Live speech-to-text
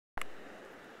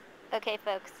Okay,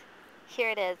 folks, here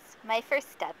it is. My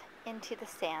first step into the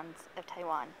sands of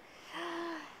Taiwan.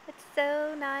 It's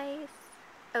so nice.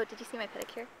 Oh, did you see my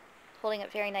pedicure? Holding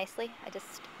it very nicely.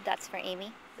 That's for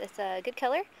Amy. It's a good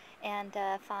color and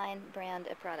a fine brand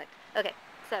of product. Okay,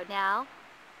 so now,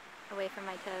 away from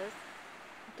my toes,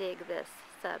 dig this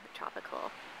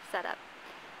subtropical setup.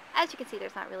 As you can see,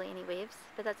 there's not really any waves,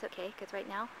 but that's okay, because right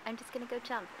now, I'm just gonna go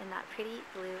jump in that pretty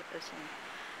blue ocean.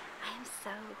 I am so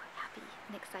happy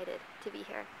and excited to be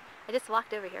here. I just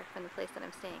walked over here from the place that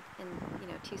I'm staying in,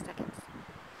 2 seconds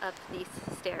up these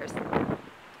stairs.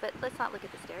 But let's not look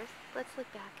at the stairs. Let's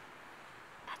look back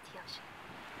at the ocean.